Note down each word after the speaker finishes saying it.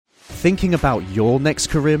thinking about your next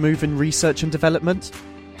career move in research and development?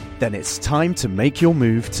 Then it's time to make your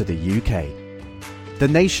move to the UK. The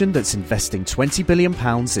nation that's investing £20 billion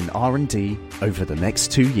in R&D over the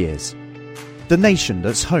next 2 years. The nation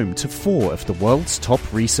that's home to 4 of the world's top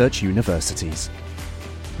research universities.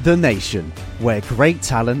 The nation where great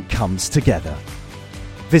talent comes together.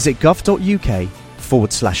 Visit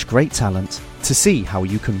gov.uk/great talent to see how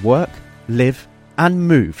you can work, live and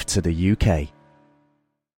move to the UK.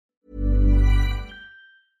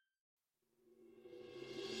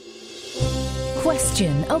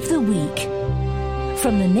 Question of the week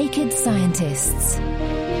from the Naked Scientists.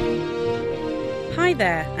 Hi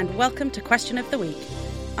there, and welcome to Question of the Week.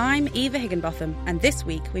 I'm Eva Higginbotham, and this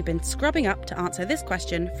week we've been scrubbing up to answer this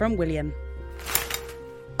question from William.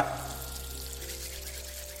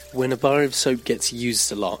 When a bar of soap gets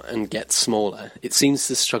used a lot and gets smaller, it seems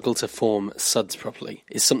to struggle to form suds properly.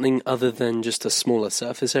 Is something other than just a smaller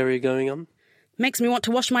surface area going on? Makes me want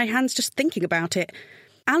to wash my hands just thinking about it.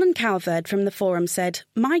 Alan Cowtherd from the forum said,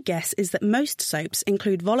 "My guess is that most soaps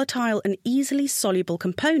include volatile and easily soluble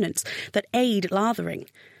components that aid lathering.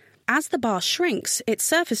 As the bar shrinks, its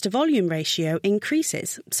surface-to-volume ratio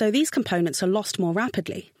increases, so these components are lost more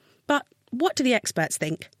rapidly. But what do the experts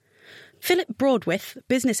think?" Philip Broadwith,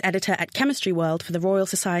 business editor at Chemistry World for the Royal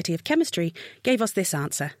Society of Chemistry, gave us this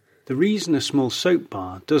answer. The reason a small soap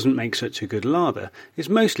bar doesn't make such a good lather is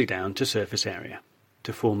mostly down to surface area.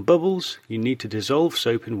 To form bubbles, you need to dissolve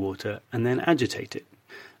soap in water and then agitate it.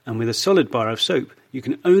 And with a solid bar of soap, you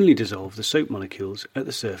can only dissolve the soap molecules at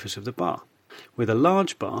the surface of the bar. With a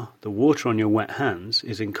large bar, the water on your wet hands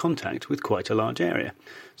is in contact with quite a large area,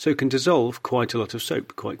 so can dissolve quite a lot of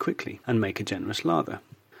soap quite quickly and make a generous lather.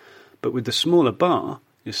 But with the smaller bar,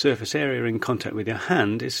 your surface area in contact with your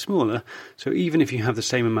hand is smaller, so even if you have the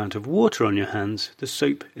same amount of water on your hands, the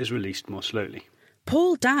soap is released more slowly.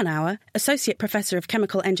 Paul Danauer, Associate Professor of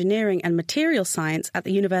Chemical Engineering and Materials Science at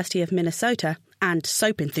the University of Minnesota and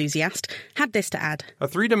soap enthusiast, had this to add. A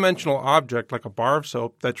three-dimensional object like a bar of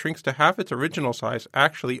soap that shrinks to half its original size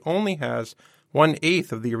actually only has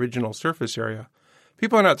 1/8 of the original surface area.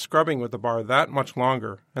 People are not scrubbing with the bar that much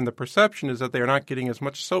longer, and the perception is that they are not getting as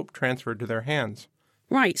much soap transferred to their hands.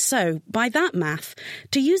 Right, so, by that math,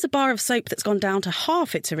 to use a bar of soap that's gone down to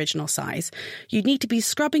half its original size, you'd need to be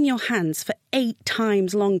scrubbing your hands for 8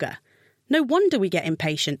 times longer. No wonder we get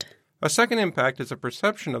impatient. A second impact is the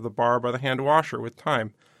perception of the bar by the hand washer with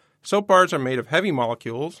time. Soap bars are made of heavy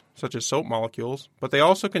molecules, such as soap molecules, but they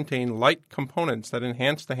also contain light components that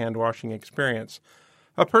enhance the hand washing experience.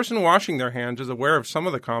 A person washing their hands is aware of some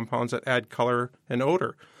of the compounds that add color and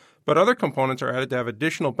odor, but other components are added to have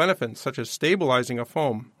additional benefits, such as stabilizing a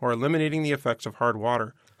foam or eliminating the effects of hard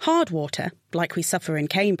water. Hard water, like we suffer in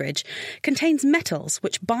Cambridge, contains metals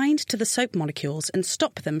which bind to the soap molecules and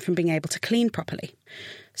stop them from being able to clean properly.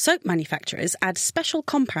 Soap manufacturers add special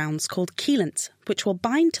compounds called chelants, which will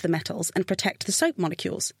bind to the metals and protect the soap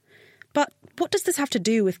molecules. But what does this have to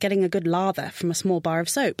do with getting a good lather from a small bar of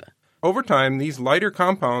soap? Over time, these lighter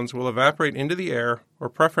compounds will evaporate into the air or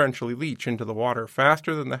preferentially leach into the water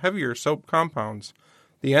faster than the heavier soap compounds.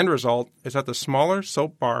 The end result is that the smaller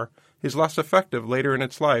soap bar is less effective later in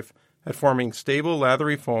its life at forming stable,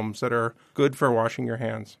 lathery foams that are good for washing your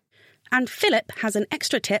hands. And Philip has an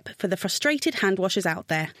extra tip for the frustrated hand washers out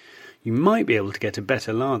there. You might be able to get a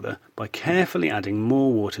better lather by carefully adding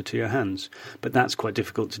more water to your hands, but that's quite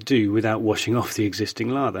difficult to do without washing off the existing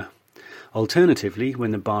lather. Alternatively,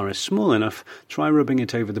 when the bar is small enough, try rubbing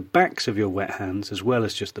it over the backs of your wet hands as well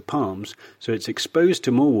as just the palms, so it's exposed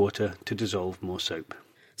to more water to dissolve more soap.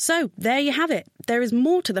 So, there you have it. There is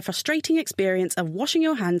more to the frustrating experience of washing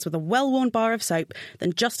your hands with a well-worn bar of soap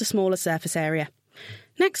than just a smaller surface area.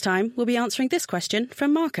 Next time, we'll be answering this question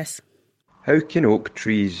from Marcus. How can oak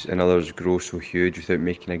trees and others grow so huge without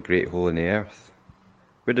making a great hole in the earth?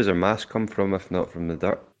 Where does their mass come from if not from the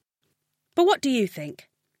dirt? But what do you think?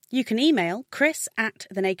 You can email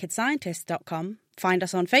chris@thenakedscientists.com, find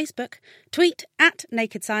us on Facebook, tweet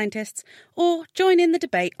 @NakedScientists, or join in the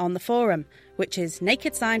debate on the forum, which is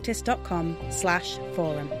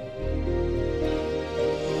nakedscientists.com/forum.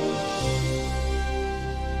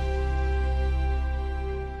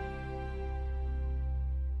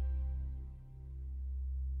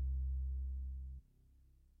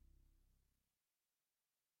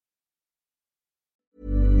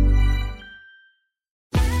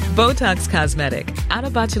 Botox Cosmetic,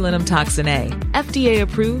 out-of-botulinum toxin A, FDA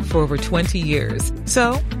approved for over 20 years.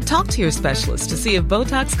 So, talk to your specialist to see if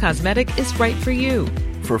Botox Cosmetic is right for you.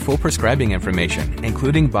 For full prescribing information,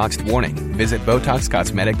 including boxed warning, visit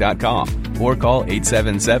BotoxCosmetic.com or call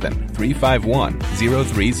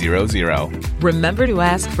 877-351-0300. Remember to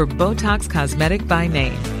ask for Botox Cosmetic by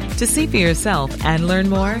name. To see for yourself and learn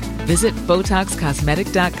more, visit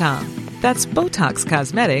BotoxCosmetic.com. That's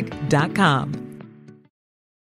BotoxCosmetic.com.